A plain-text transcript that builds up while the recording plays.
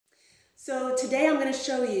So today I'm going to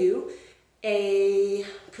show you a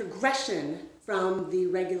progression from the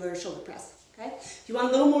regular shoulder press. Okay? If you want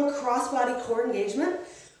a little more crossbody core engagement,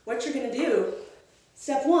 what you're going to do,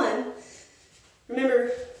 step one,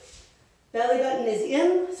 remember belly button is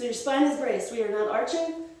in, so your spine is braced. We are not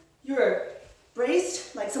arching. You're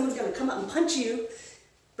braced like someone's going to come up and punch you.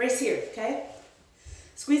 Brace here, okay?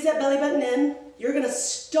 Squeeze that belly button in. You're going to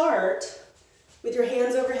start with your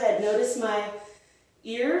hands overhead. Notice my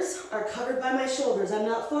ears are covered by my shoulders. I'm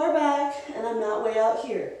not far back and I'm not way out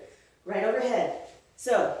here. Right overhead.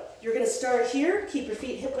 So you're going to start here. Keep your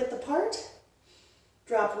feet hip width apart.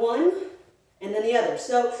 Drop one and then the other.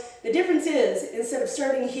 So the difference is, instead of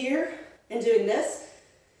starting here and doing this,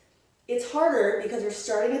 it's harder because you're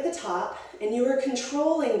starting at the top and you are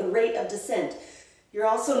controlling the rate of descent. You're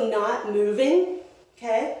also not moving,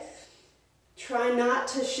 okay? Try not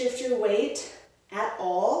to shift your weight at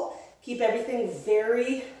all. Keep everything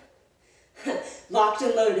very locked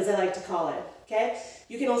and loaded, as I like to call it, okay?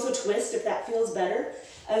 You can also twist if that feels better,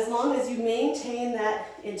 as long as you maintain that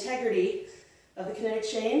integrity of the kinetic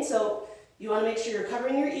chain. So you want to make sure you're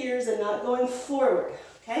covering your ears and not going forward,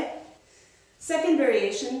 okay? Second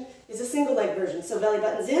variation is a single leg version. So belly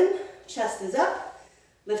button's in, chest is up,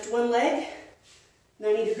 lift one leg,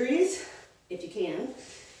 90 degrees, if you can.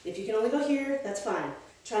 If you can only go here, that's fine.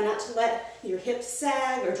 Try not to let your hips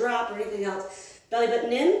sag or drop or anything else. Belly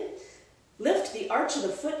button in, lift the arch of the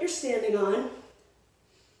foot you're standing on,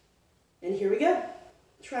 and here we go.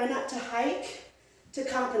 Try not to hike to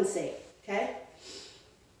compensate, okay?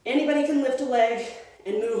 Anybody can lift a leg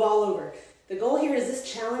and move all over. The goal here is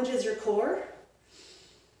this challenges your core,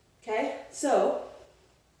 okay? So,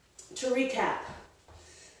 to recap,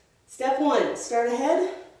 step one, start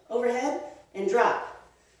ahead, overhead, and drop.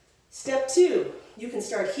 Step two, you can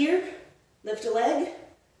start here, lift a leg,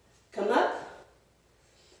 come up.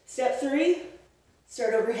 Step three,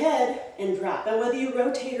 start overhead and drop. And whether you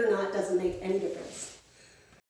rotate or not doesn't make any difference.